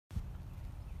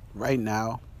Right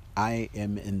now, I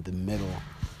am in the middle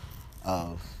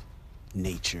of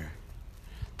nature.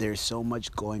 There's so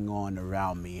much going on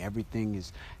around me. Everything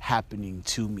is happening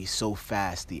to me so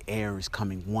fast. The air is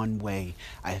coming one way.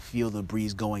 I feel the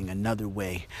breeze going another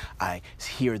way. I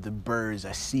hear the birds.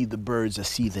 I see the birds. I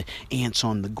see the ants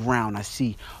on the ground. I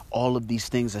see all of these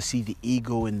things. I see the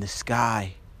eagle in the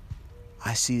sky.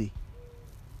 I see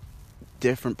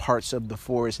different parts of the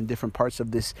forest and different parts of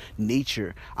this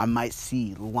nature. I might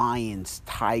see lions,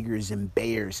 tigers, and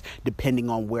bears, depending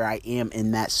on where I am in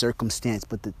that circumstance.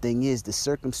 But the thing is, the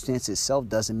circumstance itself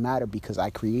doesn't matter because I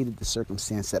created the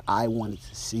circumstance that I wanted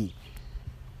to see.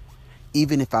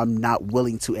 Even if I'm not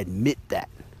willing to admit that,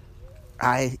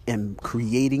 I am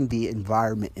creating the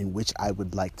environment in which I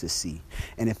would like to see.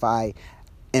 And if I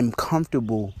am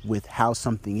comfortable with how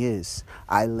something is,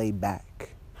 I lay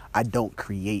back. I don't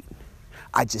create.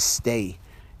 I just stay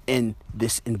in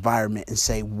this environment and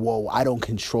say, whoa, I don't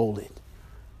control it.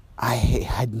 I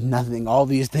had nothing. All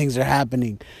these things are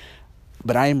happening.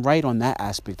 But I am right on that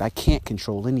aspect. I can't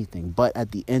control anything. But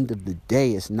at the end of the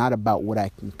day, it's not about what I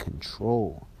can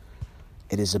control.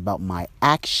 It is about my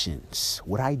actions,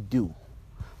 what I do,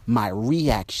 my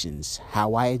reactions,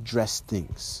 how I address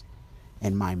things,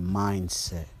 and my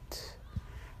mindset.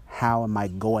 How am I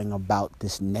going about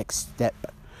this next step?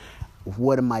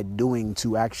 What am I doing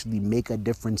to actually make a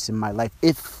difference in my life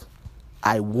if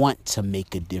I want to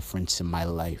make a difference in my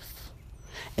life?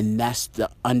 And that's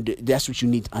what you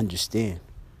need to understand.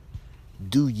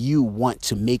 Do you want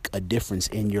to make a difference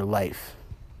in your life?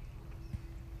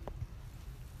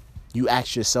 You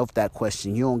ask yourself that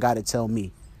question. You don't got to tell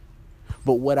me.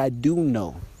 But what I do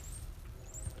know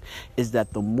is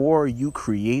that the more you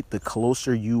create, the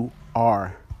closer you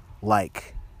are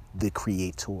like the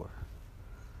creator.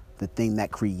 The thing that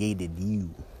created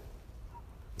you.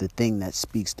 The thing that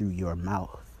speaks through your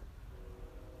mouth.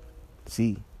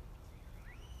 See,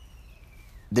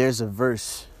 there's a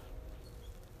verse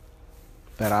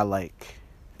that I like.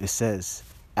 It says,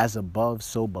 as above,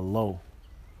 so below.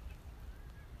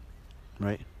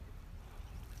 Right?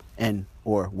 And,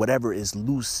 or whatever is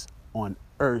loose on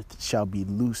earth shall be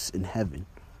loose in heaven.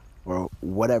 Or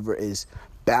whatever is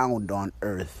bound on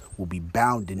earth will be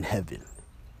bound in heaven.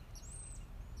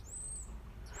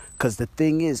 Because the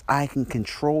thing is, I can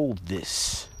control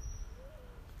this.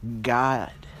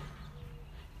 God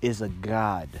is a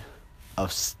God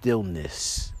of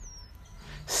stillness.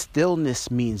 Stillness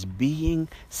means being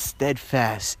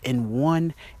steadfast in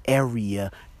one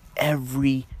area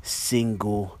every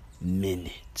single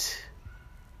minute.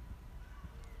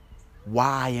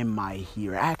 Why am I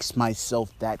here? Ask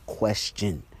myself that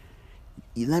question.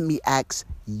 Let me ask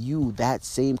you that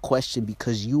same question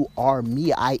because you are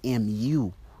me. I am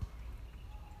you.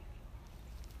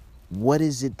 What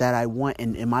is it that I want,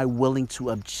 and am I willing to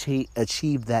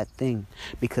achieve that thing?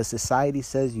 Because society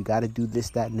says you got to do this,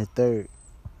 that, and the third.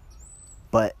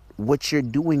 But what you're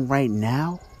doing right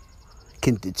now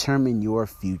can determine your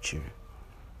future.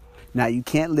 Now, you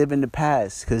can't live in the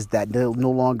past because that no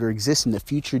longer exists, and the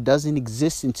future doesn't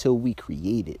exist until we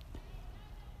create it.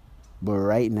 But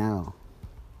right now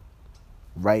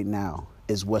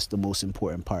is what's the most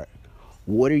important part.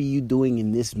 What are you doing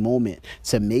in this moment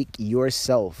to make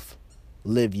yourself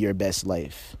live your best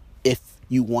life? If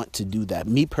you want to do that.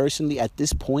 Me personally, at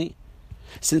this point,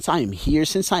 since I am here,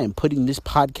 since I am putting this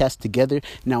podcast together,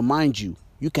 now mind you,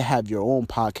 you can have your own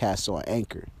podcast on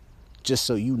Anchor, just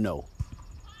so you know.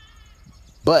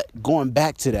 But going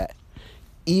back to that,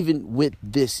 even with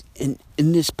this, in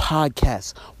this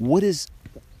podcast, what is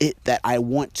it that I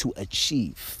want to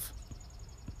achieve?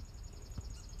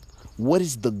 What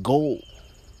is the goal?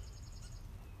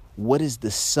 What is the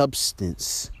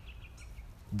substance?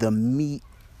 The meat,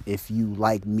 if you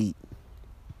like meat.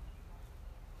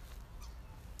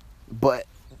 But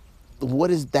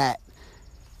what is that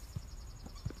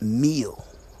meal?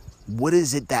 What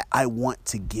is it that I want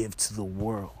to give to the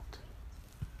world?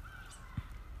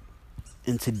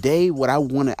 And today, what I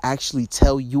want to actually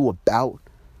tell you about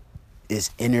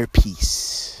is inner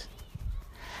peace.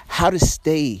 How to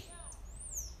stay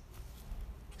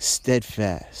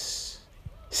steadfast,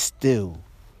 still,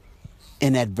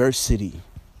 in adversity.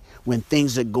 When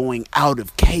things are going out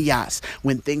of chaos,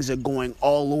 when things are going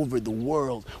all over the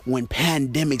world, when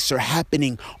pandemics are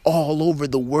happening all over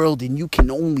the world and you can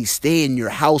only stay in your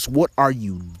house, what are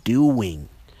you doing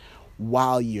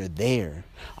while you're there?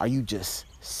 Are you just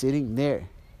sitting there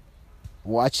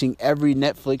watching every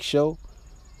Netflix show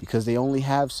because they only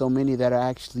have so many that are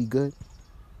actually good?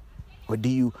 Or do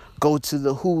you go to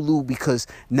the Hulu because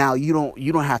now you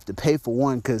don't have to pay for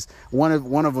one, because one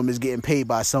of them is getting paid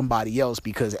by somebody else,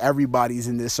 because everybody's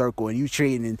in this circle and you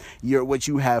trading what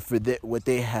you have for what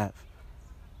they have.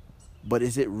 But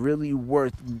is it really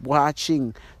worth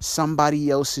watching somebody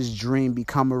else's dream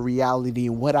become a reality?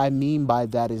 And what I mean by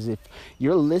that is, if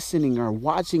you're listening or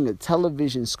watching a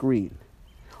television screen,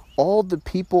 all the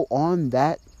people on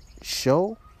that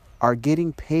show are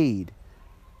getting paid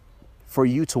for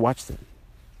you to watch them.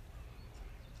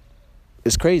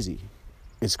 It's crazy.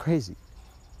 It's crazy.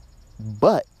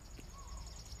 But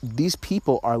these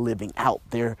people are living out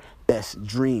their best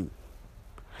dream.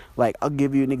 Like, I'll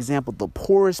give you an example. The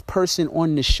poorest person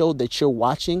on the show that you're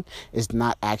watching is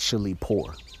not actually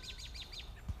poor.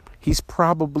 He's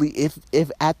probably,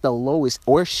 if at the lowest,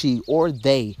 or she or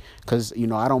they, because,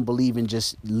 I don't believe in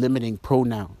just limiting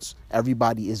pronouns.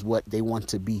 Everybody is what they want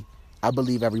to be. I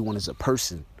believe everyone is a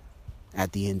person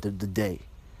at the end of the day.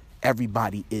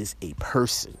 Everybody is a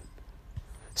person.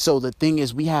 So the thing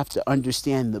is, we have to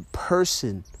understand the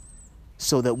person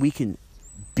so that we can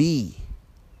be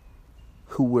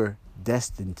who we're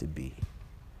destined to be.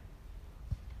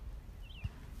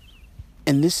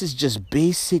 And this is just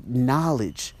basic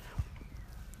knowledge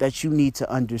that you need to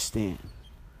understand.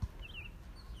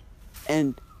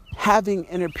 And having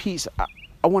inner peace,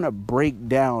 I want to break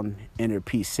down inner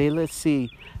peace. Let's see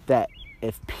that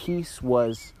if peace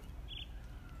was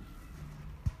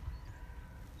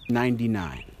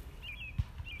 99,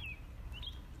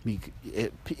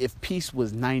 if peace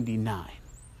was 99,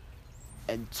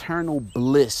 eternal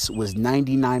bliss was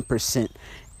 99%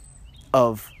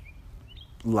 of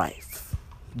life.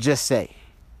 Just say,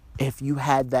 if you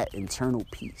had that internal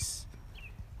peace,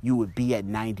 you would be at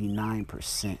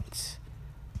 99%,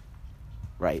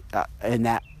 right? And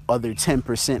that other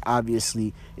 10%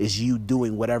 obviously is you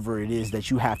doing whatever it is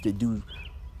that you have to do,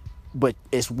 but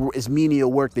it's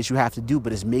menial work that you have to do,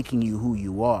 but it's making you who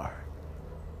you are.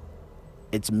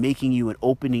 It's making you and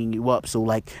opening you up. So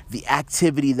like the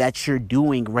activity that you're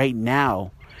doing right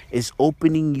now is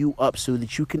opening you up so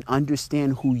that you can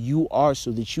understand who you are,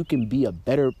 so that you can be a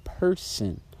better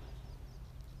person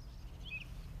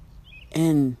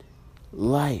in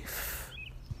life.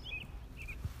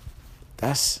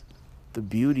 That's the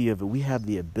beauty of it. We have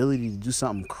the ability to do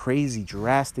something crazy,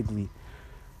 drastically.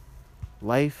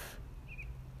 Life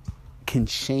can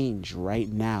change right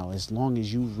now as long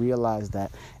as you realize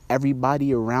that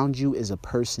everybody around you is a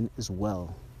person as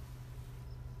well,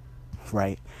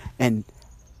 right? And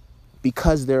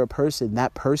because they're a person,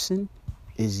 that person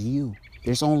is you.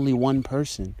 There's only one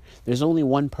person. There's only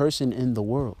one person in the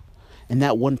world, and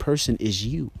that one person is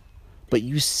you. But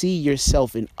you see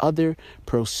yourself in other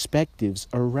perspectives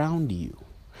around you.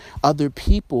 Other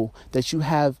people that you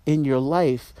have in your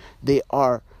life,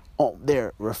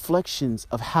 they're reflections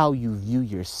of how you view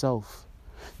yourself.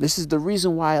 This is the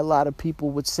reason why a lot of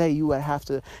people would say you would have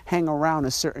to hang around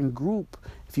a certain group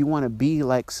if you want to be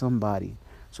like somebody.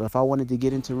 So if I wanted to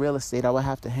get into real estate, I would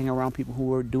have to hang around people who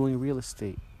were doing real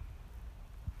estate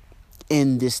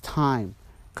in this time.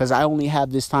 Because I only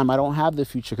have this time. I don't have the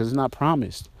future because it's not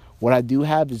promised. What I do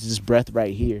have is this breath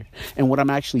right here. And what I'm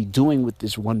actually doing with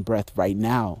this one breath right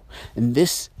now. And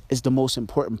this is the most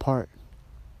important part.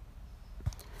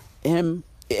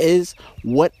 Is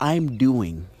what I'm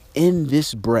doing in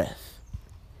this breath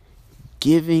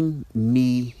giving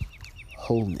me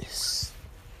wholeness,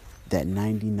 that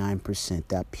 99%,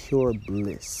 that pure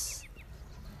bliss?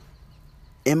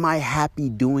 Am I happy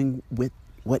doing with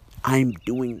what I'm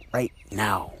doing right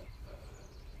now?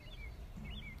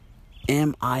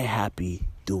 Am I happy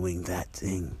doing that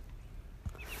thing?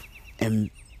 And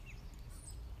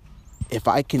if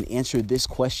I can answer this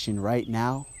question right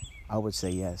now, I would say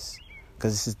yes.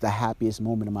 Because this is the happiest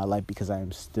moment of my life, because I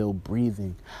am still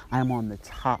breathing. I am on the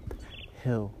top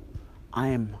hill. I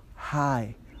am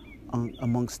high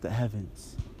amongst the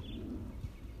heavens.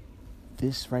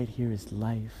 This right here is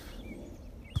life.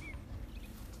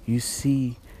 You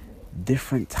see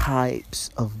different types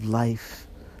of life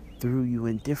through you.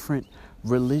 In different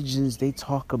religions, they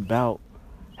talk about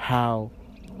how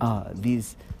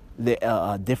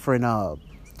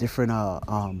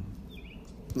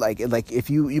like if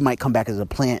you might come back as a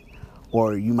plant,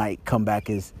 or you might come back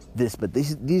as this, but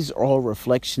these are all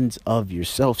reflections of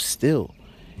yourself still,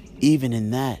 even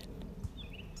in that.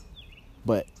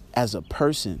 But as a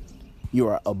person, you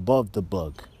are above the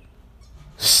bug.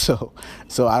 So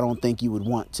I don't think you would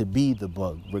want to be the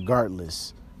bug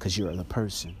regardless, because you're the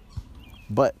person.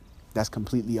 But that's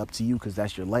completely up to you, because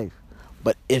that's your life.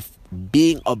 But if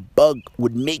being a bug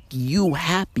would make you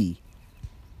happy,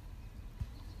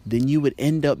 then you would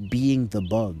end up being the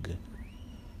bug.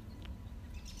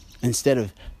 instead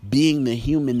of being the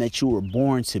human that you were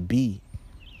born to be.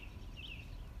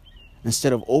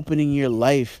 Instead of opening your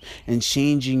life and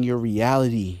changing your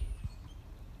reality.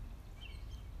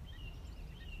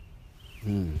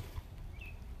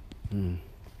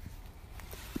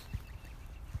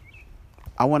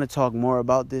 I want to talk more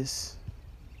about this,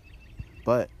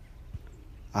 but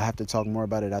I have to talk more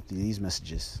about it after these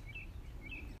messages.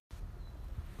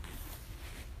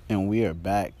 And we are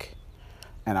back.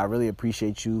 And I really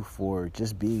appreciate you for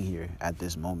just being here at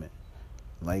this moment.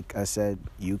 Like I said,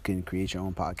 you can create your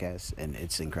own podcast, and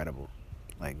it's incredible.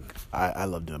 Like, I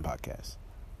love doing podcasts.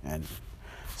 And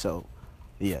so,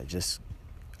 yeah, just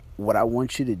what I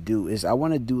want you to do is I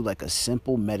want to do like a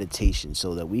simple meditation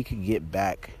so that we could get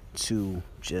back to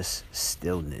just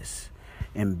stillness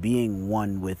and being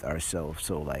one with ourselves.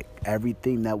 So, like,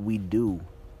 everything that we do,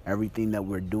 everything that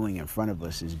we're doing in front of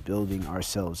us is building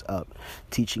ourselves up,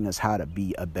 teaching us how to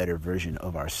be a better version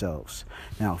of ourselves.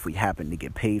 Now, if we happen to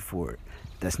get paid for it,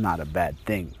 that's not a bad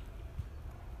thing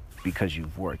because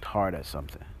you've worked hard at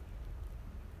something.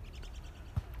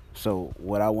 So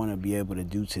what I want to be able to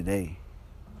do today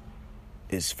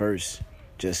is first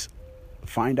just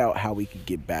find out how we could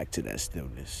get back to that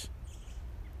stillness.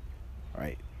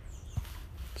 Right?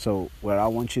 So what I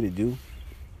want you to do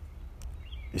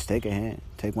is take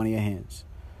one of your hands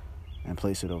and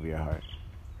place it over your heart.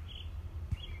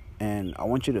 And I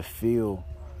want you to feel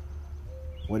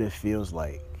what it feels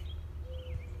like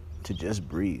to just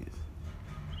breathe.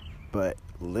 But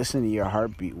listen to your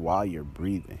heartbeat while you're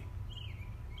breathing.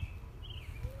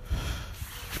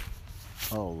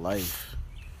 Oh, life.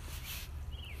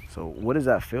 So what does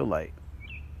that feel like?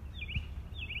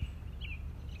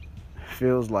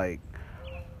 Feels like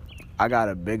I got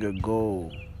a bigger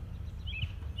goal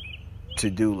to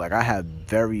do. Like, I have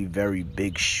very, very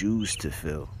big shoes to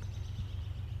fill.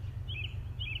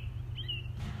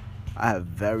 I have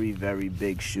very, very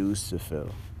big shoes to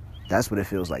fill. That's what it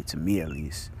feels like to me, at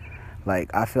least.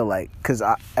 Like, I feel like, because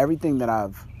everything that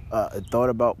I've thought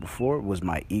about before was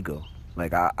my ego.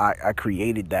 Like, I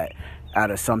created that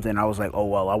out of something. I was like, oh,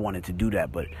 well, I wanted to do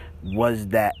that. But was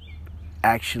that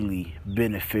actually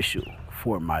beneficial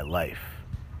for my life?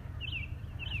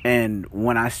 And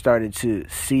when I started to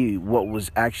see what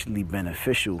was actually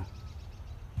beneficial,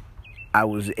 I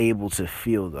was able to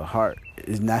feel the heart.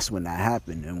 And that's when that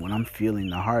happened. And when I'm feeling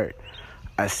the heart,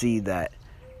 I see that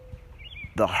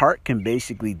the heart can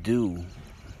basically do,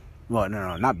 well,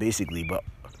 no, not basically, but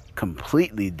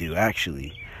completely do,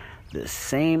 actually, the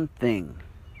same thing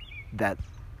that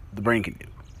the brain can do.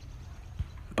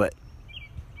 But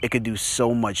it could do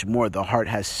so much more. The heart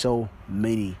has so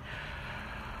many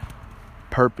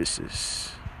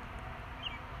purposes.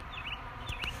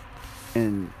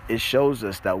 And it shows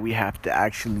us that we have to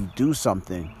actually do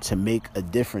something to make a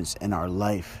difference in our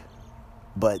life.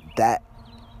 But that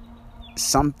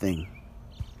something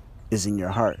is in your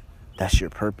heart. That's your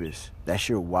purpose. That's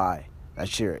your why.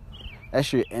 That's your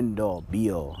end all be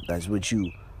all. That's what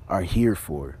you are here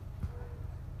for.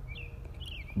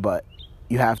 But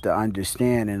you have to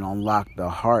understand and unlock the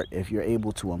heart. If you're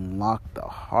able to unlock the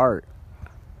heart,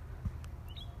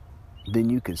 then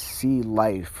you can see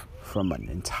life from an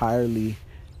entirely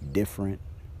different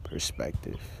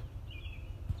perspective.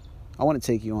 I want to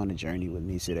take you on a journey with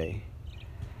me today.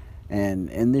 And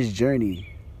in this journey,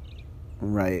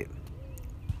 right,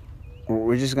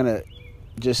 we're just going to,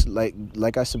 just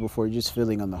like I said before, just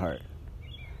feeling on the heart.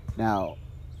 Now,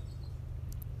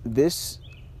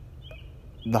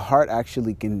 the heart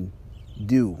actually can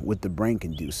do what the brain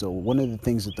can do. So one of the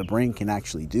things that the brain can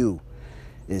actually do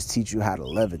is teach you how to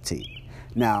levitate.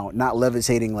 Now, not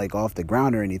levitating like off the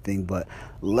ground or anything, but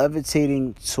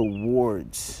levitating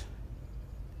towards,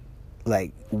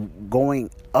 like, going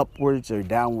upwards or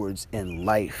downwards in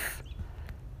life.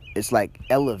 It's like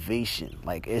elevation.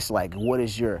 Like, it's like, what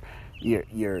is your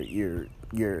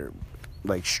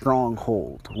like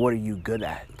stronghold? What are you good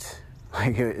at?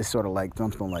 Like, it's sort of like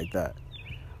something like that.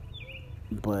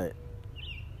 But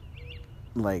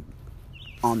like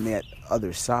on that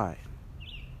other side,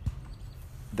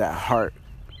 that heart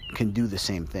can do the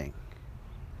same thing.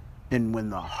 And when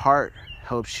the heart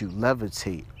helps you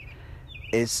levitate,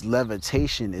 its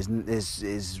levitation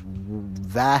is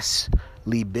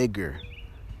vastly bigger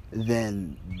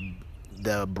than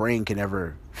the brain can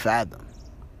ever fathom.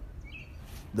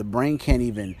 The brain can't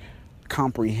even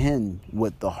comprehend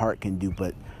what the heart can do,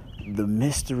 but the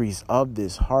mysteries of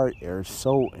this heart are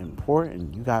so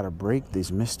important. You got to break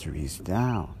these mysteries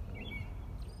down.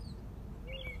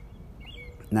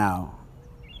 Now,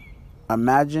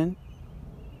 imagine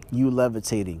you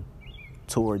levitating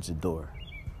towards a door,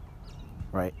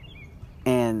 right?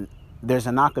 And there's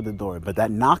a knock at the door, but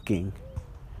that knocking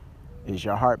is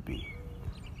your heartbeat.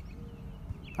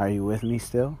 Are you with me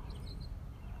still?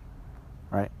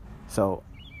 Right? So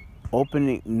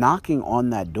knocking on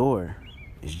that door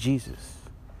is Jesus.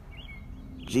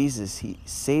 Jesus, he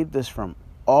saved us from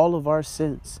all of our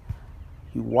sins.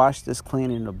 He washed us clean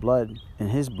in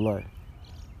his blood,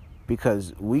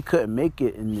 because we couldn't make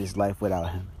it in this life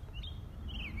without him.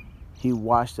 He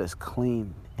washed us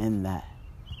clean in that.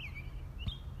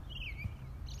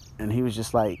 And he was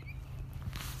just like,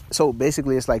 so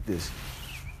basically it's like this.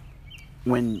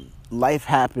 When life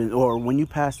happens, or when you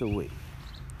pass away,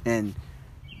 and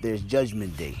there's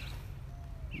judgment day,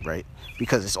 right?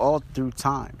 Because it's all through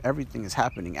time. Everything is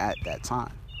happening at that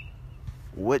time.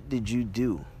 What did you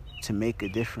do to make a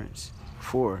difference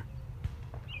for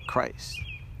Christ?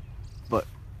 But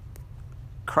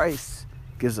Christ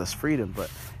gives us freedom, but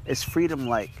it's freedom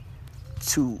like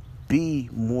to be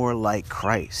more like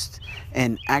Christ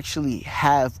and actually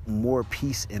have more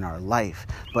peace in our life,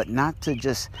 but not to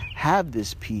just have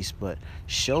this peace, but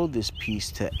show this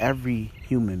peace to every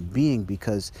human being.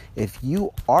 Because if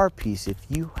you are peace, if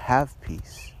you have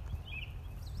peace,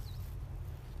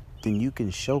 then you can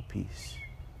show peace,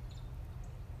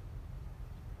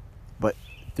 but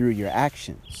through your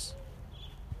actions.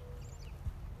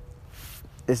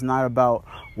 It's not about,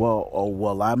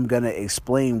 I'm going to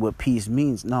explain what peace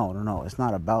means. No. It's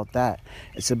not about that.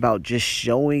 It's about just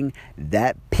showing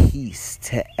that peace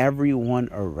to everyone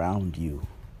around you.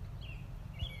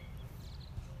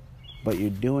 But you're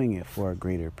doing it for a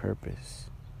greater purpose.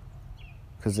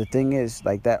 Because the thing is,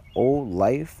 like that old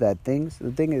life, the thing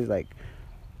is like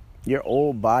your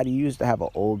old body, you used to have an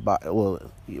old body.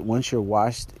 Well, once you're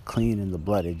washed clean in the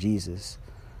blood of Jesus,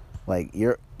 like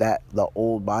the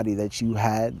old body that you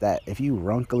had, that if you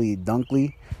wrinkly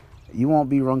dunkly, you won't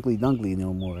be wrinkly dunkly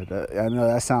no more. I know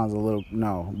that sounds a little,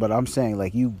 no, but I'm saying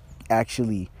like you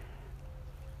actually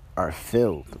are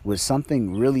filled with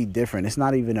something really different. It's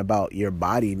not even about your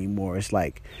body anymore. It's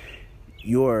like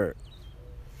your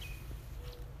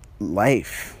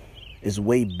life is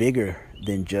way bigger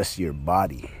than just your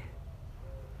body.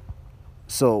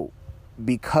 So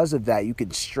because of that, you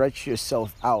can stretch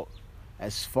yourself out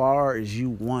as far as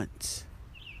you want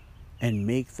and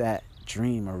make that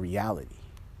dream a reality.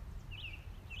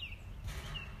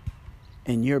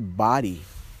 And your body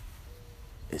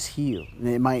is healed. And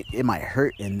it might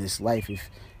hurt in this life,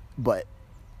 but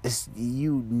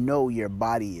your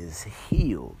body is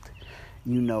healed.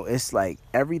 It's like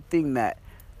everything that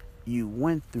you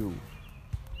went through,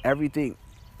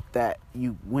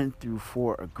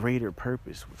 for a greater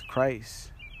purpose with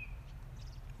Christ,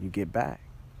 you get back.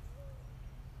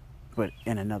 But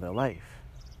in another life,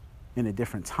 in a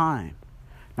different time.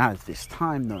 Not at this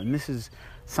time, though. And this is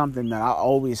something that I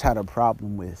always had a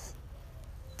problem with.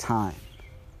 Time.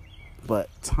 But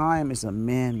time is a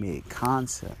man-made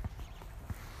concept.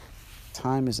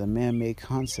 Time is a man-made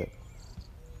concept.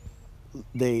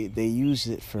 They use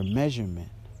it for measurement.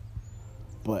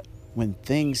 But when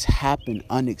things happen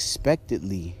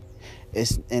unexpectedly,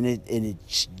 it's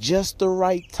just the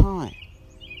right time.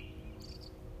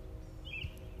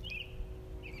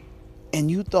 And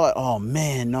you thought, oh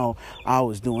man, no, I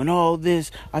was doing all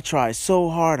this. I tried so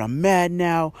hard. I'm mad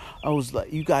now. I was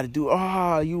like, you got to do,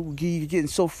 you're getting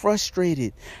so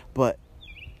frustrated. But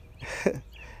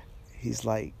he's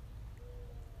like,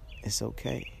 it's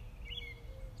okay.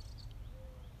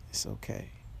 It's okay.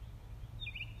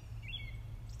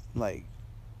 Like,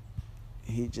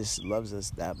 he just loves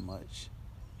us that much.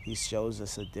 He shows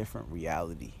us a different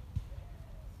reality.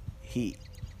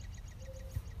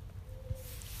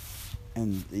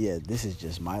 And yeah, this is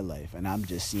just my life, and I'm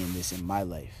just seeing this in my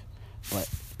life. But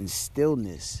in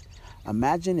stillness,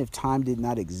 imagine if time did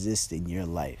not exist in your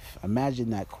life. Imagine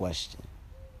that question.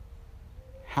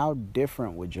 How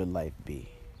different would your life be?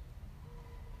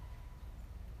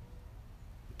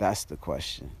 That's the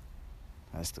question.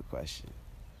 That's the question.